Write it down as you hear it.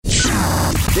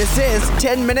This is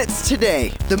 10 Minutes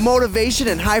Today, the motivation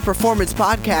and high performance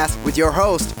podcast with your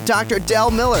host, Dr. Del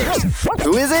Millers.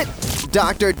 Who is it?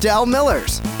 Dr. Del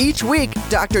Millers. Each week,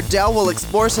 Dr. Del will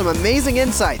explore some amazing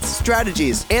insights,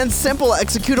 strategies, and simple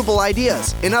executable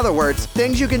ideas. In other words,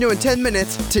 things you can do in 10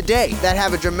 minutes today that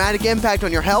have a dramatic impact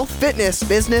on your health, fitness,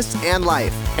 business, and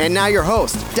life. And now your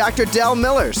host, Dr. Del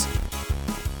Millers.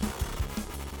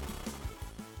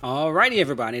 Alrighty,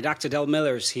 everybody. Dr. Del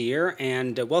Millers here,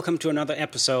 and welcome to another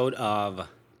episode of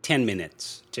 10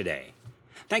 Minutes Today.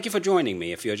 Thank you for joining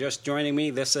me. If you're just joining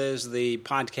me, this is the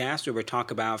podcast where we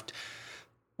talk about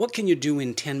what can you do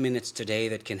in 10 minutes today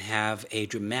that can have a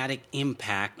dramatic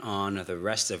impact on the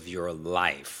rest of your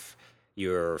life.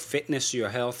 Your fitness, your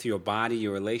health, your body,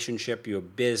 your relationship, your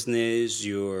business,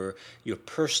 your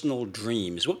personal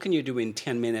dreams. What can you do in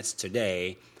 10 minutes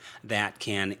today that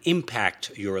can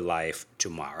impact your life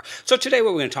tomorrow? So today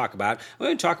what we're going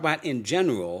to talk about in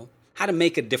general, how to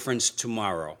make a difference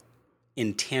tomorrow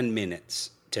in 10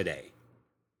 minutes today.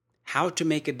 How to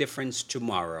make a difference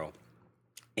tomorrow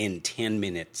in 10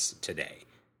 minutes today.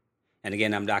 And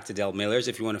again, I'm Dr. Del Millers.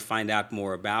 If you want to find out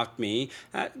more about me,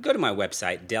 go to my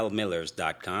website,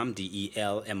 delmillers.com,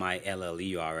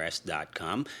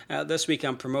 DELMILLERS.com. This week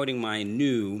I'm promoting my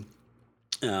new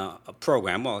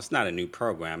program. Well, it's not a new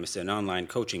program. It's an online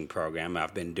coaching program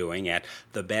I've been doing at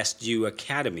The Best You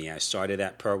Academy. I started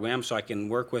that program so I can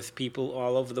work with people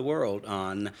all over the world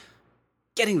on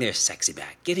getting their sexy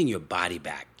back, getting your body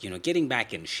back, getting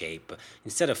back in shape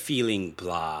instead of feeling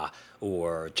blah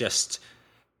or just,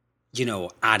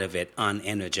 out of it,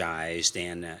 unenergized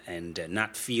and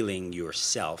not feeling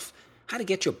yourself. How to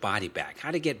get your body back, how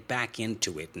to get back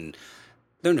into it and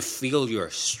learn to feel your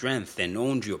strength and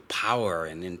own your power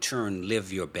and in turn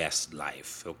live your best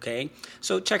life, okay?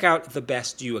 So check out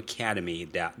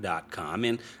thebestYouAcademy.com,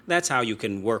 and that's how you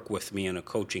can work with me on a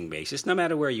coaching basis, no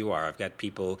matter where you are. I've got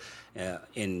people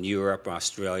in Europe,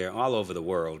 Australia, all over the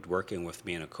world working with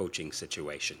me in a coaching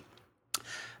situation.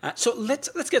 So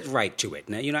let's get right to it.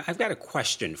 Now, I've got a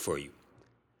question for you.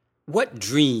 What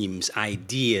dreams,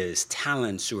 ideas,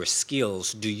 talents, or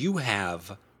skills do you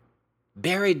have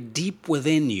buried deep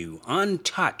within you,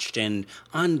 untouched and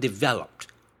undeveloped,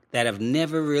 that have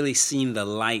never really seen the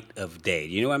light of day?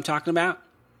 You know what I'm talking about?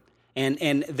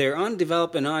 And they're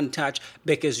undeveloped and untouched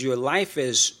because your life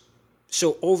is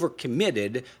so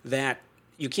overcommitted that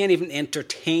you can't even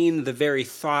entertain the very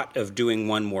thought of doing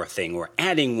one more thing or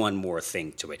adding one more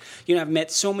thing to it. I've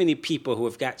met so many people who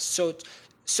have got so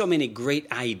many great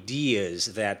ideas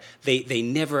that they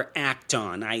never act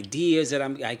on. Ideas that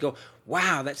I go,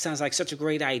 wow, that sounds like such a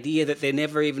great idea that they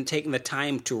never even taken the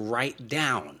time to write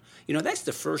down. That's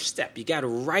the first step. You got to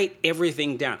write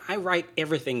everything down. I write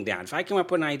everything down. If I come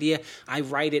up with an idea, I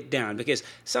write it down because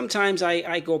sometimes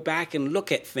I go back and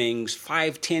look at things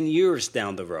 5-10 years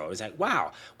down the road. It's like,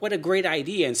 wow, what a great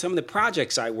idea. And some of the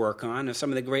projects I work on are some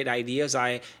of the great ideas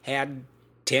I had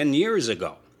 10 years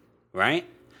ago, right?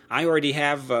 I already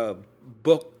have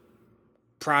book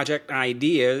project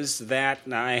ideas that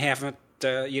I haven't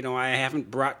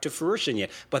brought to fruition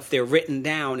yet, but they're written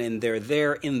down and they're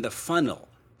there in the funnel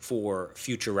for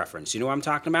future reference. You know what I'm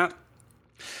talking about?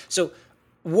 So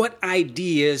what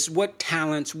ideas, what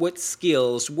talents, what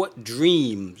skills, what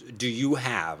dreams do you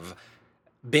have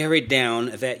buried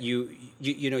down that you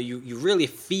really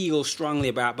feel strongly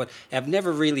about, but have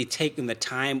never really taken the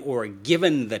time or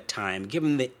given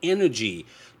the energy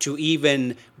to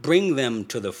even bring them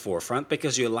to the forefront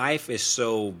because your life is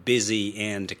so busy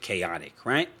and chaotic,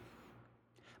 right?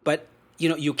 But,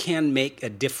 you can make a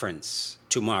difference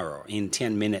tomorrow in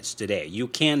 10 minutes today. You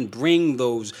can bring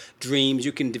those dreams,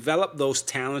 you can develop those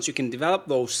talents, you can develop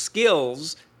those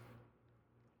skills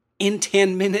in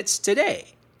 10 minutes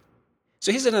today.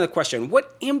 So here's another question.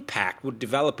 What impact would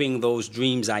developing those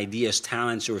dreams, ideas,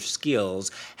 talents, or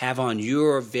skills have on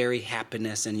your very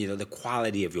happiness and, the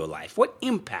quality of your life? What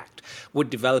impact would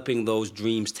developing those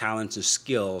dreams, talents, and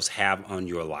skills have on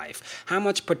your life? How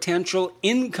much potential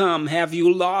income have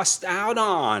you lost out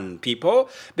on, people?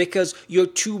 Because you're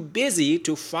too busy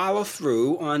to follow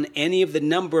through on any of the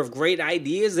number of great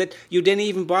ideas that you didn't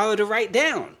even bother to write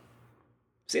down.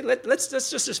 See, let's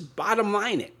just bottom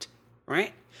line it,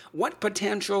 right? What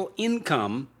potential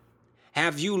income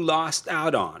have you lost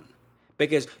out on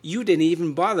because you didn't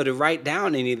even bother to write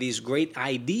down any of these great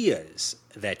ideas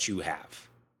that you have,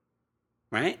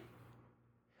 right?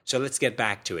 So let's get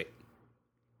back to it.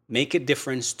 Make a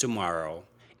difference tomorrow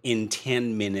in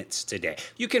 10 minutes today.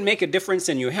 You can make a difference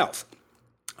in your health.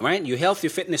 Right? Your health,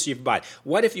 your fitness, your body.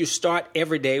 What if you start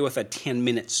every day with a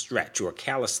 10-minute stretch or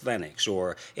calisthenics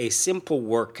or a simple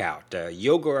workout,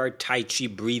 yoga or Tai Chi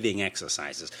breathing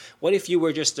exercises? What if you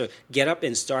were just to get up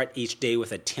and start each day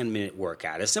with a 10-minute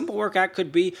workout? A simple workout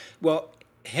could be, well,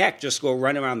 heck, just go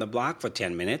run around the block for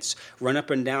 10 minutes, run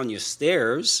up and down your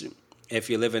stairs if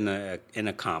you live in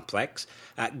a complex.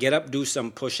 Get up, do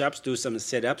some push-ups, do some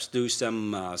sit-ups, do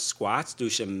some squats, do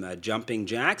some jumping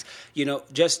jacks.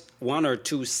 Just 1 or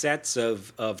 2 sets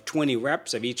of 20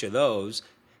 reps of each of those.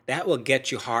 That will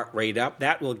get your heart rate up.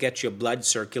 That will get your blood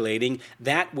circulating.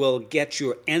 That will get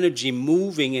your energy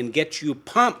moving and get you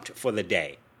pumped for the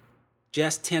day.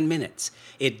 Just 10 minutes.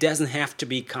 It doesn't have to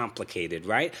be complicated,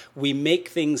 right? We make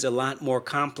things a lot more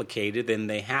complicated than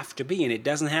they have to be, and it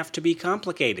doesn't have to be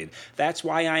complicated. That's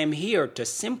why I am here to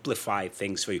simplify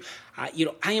things for you.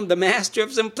 I am the master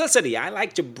of simplicity. I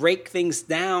like to break things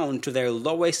down to their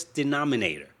lowest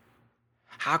denominator.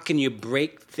 How can you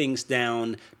break things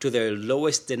down to their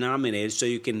lowest denominator so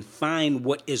you can find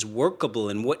what is workable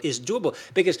and what is doable?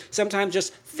 Because sometimes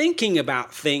just thinking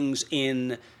about things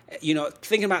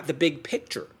thinking about the big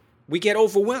picture, we get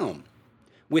overwhelmed.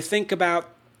 We think about,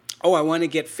 I want to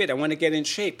get fit, I want to get in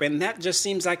shape, and that just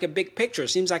seems like a big picture,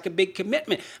 seems like a big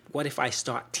commitment. What if I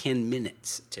start 10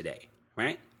 minutes today,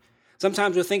 right?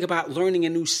 Sometimes we think about learning a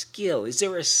new skill. Is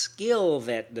there a skill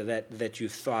that you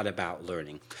thought about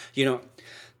learning?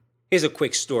 Here's a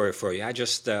quick story for you. I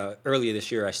just, earlier this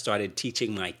year, I started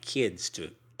teaching my kids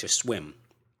to swim.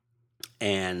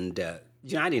 And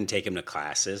I didn't take them to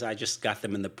classes. I just got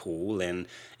them in the pool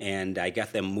and I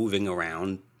got them moving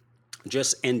around,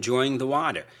 just enjoying the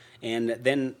water. And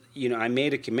then, I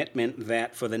made a commitment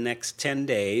that for the next 10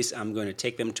 days, I'm going to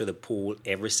take them to the pool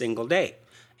every single day.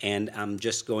 And I'm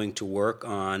just going to work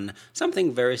on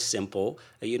something very simple,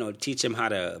 teach them how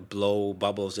to blow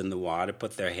bubbles in the water,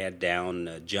 put their head down,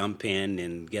 jump in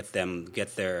and get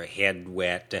their head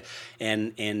wet,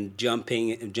 and jump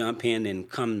in and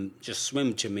come just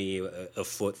swim to me a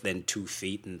foot, then 2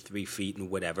 feet and 3 feet and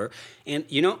whatever. And,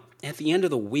 at the end of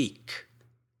the week,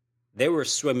 they were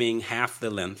swimming half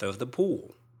the length of the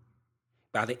pool.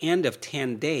 By the end of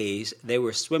 10 days, they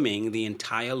were swimming the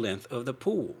entire length of the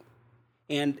pool.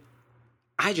 And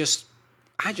I just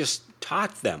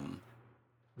taught them.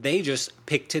 They just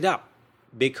picked it up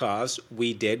because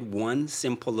we did one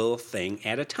simple little thing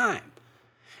at a time.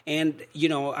 And,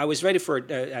 I was ready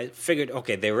I figured,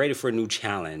 okay, they're ready for a new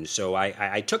challenge. So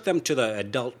I took them to the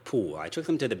adult pool. I took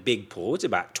them to the big pool. It's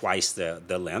about twice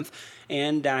the length.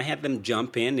 And I had them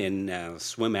jump in and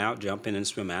swim out, jump in and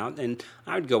swim out. And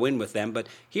I would go in with them. But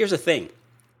here's the thing.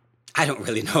 I don't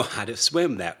really know how to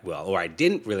swim that well, or I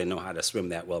didn't really know how to swim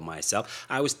that well myself.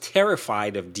 I was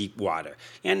terrified of deep water.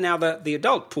 And now the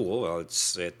adult pool, well,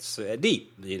 it's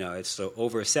deep. It's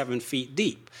over 7 feet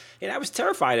deep. And I was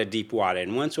terrified of deep water.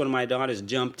 And once one of my daughters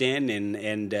jumped in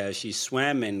and she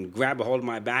swam and grabbed a hold of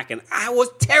my back, and I was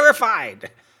terrified.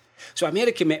 So I made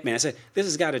a commitment. I said, this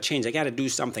has got to change. I got to do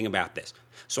something about this.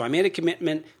 So I made a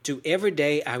commitment to every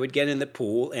day I would get in the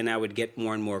pool and I would get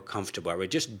more and more comfortable. I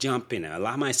would just jump in,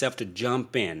 allow myself to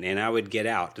jump in, and I would get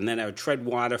out. And then I would tread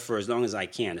water for as long as I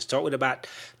can. Start with about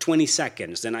 20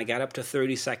 seconds. Then I got up to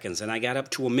 30 seconds. Then I got up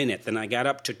to a minute. Then I got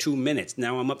up to 2 minutes.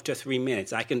 Now I'm up to 3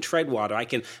 minutes. I can tread water.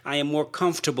 I am more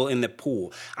comfortable in the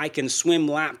pool. I can swim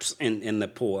laps in the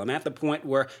pool. I'm at the point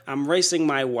where I'm racing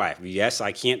my wife. Yes,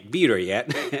 I can't beat her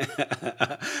yet.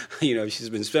 She's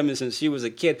been swimming since she was a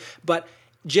kid. But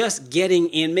just getting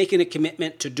in, making a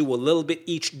commitment to do a little bit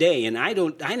each day. And I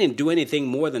didn't do anything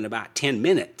more than about 10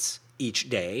 minutes each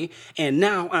day. And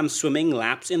now I'm swimming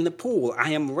laps in the pool.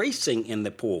 I am racing in the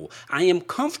pool. I am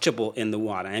comfortable in the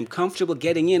water. I am comfortable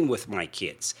getting in with my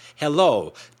kids.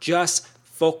 Hello, just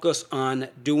focus on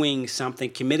doing something,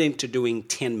 committing to doing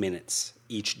 10 minutes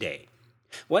each day.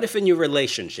 What if in your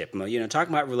relationship,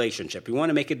 talking about relationship, you want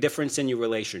to make a difference in your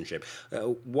relationship.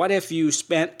 What if you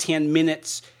spent 10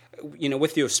 minutes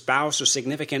with your spouse or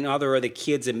significant other or the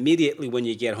kids immediately when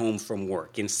you get home from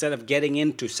work, instead of getting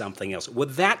into something else?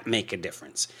 Would that make a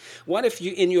difference? What if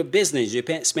you, in your business, you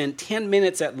spend 10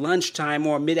 minutes at lunchtime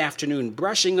or mid-afternoon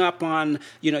brushing up on,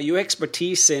 your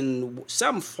expertise in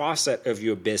some facet of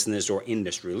your business or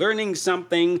industry, learning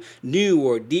something new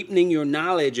or deepening your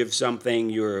knowledge of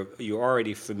something you're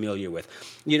already familiar with?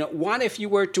 What if you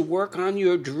were to work on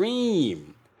your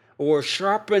dream? Or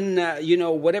sharpen,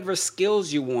 whatever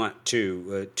skills you want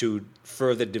to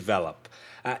further develop.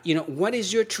 What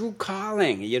is your true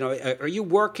calling? Are you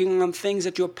working on things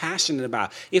that you're passionate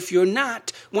about? If you're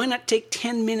not, why not take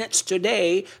 10 minutes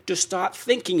today to start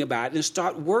thinking about it and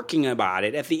start working about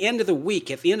it? At the end of the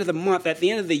week, at the end of the month, at the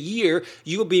end of the year,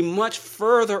 you'll be much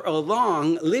further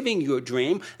along living your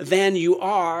dream than you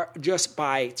are just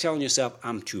by telling yourself,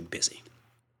 I'm too busy.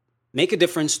 Make a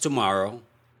difference tomorrow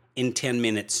in 10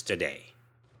 minutes today.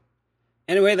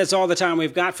 Anyway, that's all the time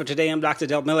we've got for today. I'm Dr.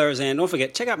 Del Millers, and don't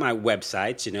forget, check out my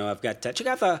websites. I've got check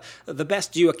out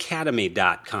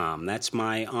thebestyouacademy.com. That's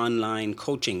my online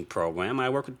coaching program. I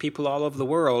work with people all over the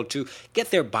world to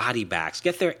get their body back,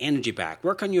 get their energy back,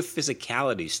 work on your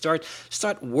physicality, start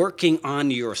working on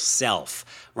yourself,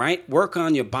 right? Work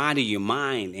on your body, your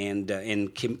mind,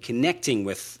 and connecting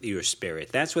with your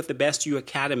spirit. That's what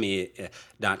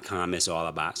thebestyouacademy.com is all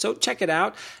about. So check it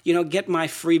out. Get my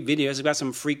free videos. I've got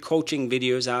some free coaching videos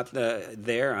out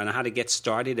there on how to get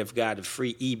started. I've got a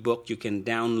free ebook you can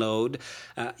download.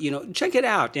 Check it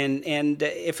out. And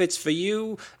if it's for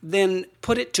you, then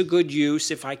put it to good use.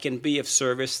 If I can be of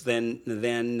service, then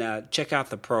check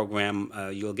out the program.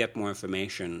 You'll get more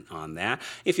information on that.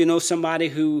 If you know somebody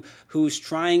who's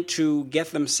trying to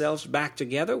get themselves back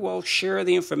together, well, share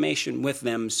the information with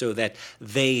them so that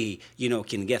they,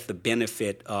 can get the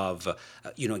benefit of,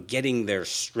 getting their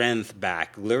strength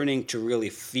back, learning to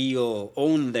really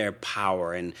own their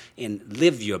power and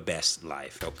live your best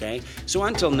life, okay? So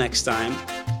until next time,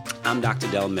 I'm Dr.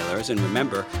 Del Millers, and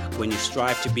remember, when you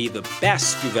strive to be the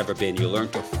best you've ever been, you'll learn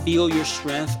to feel your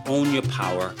strength, own your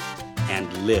power,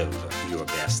 and live your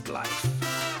best life.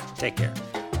 Take care.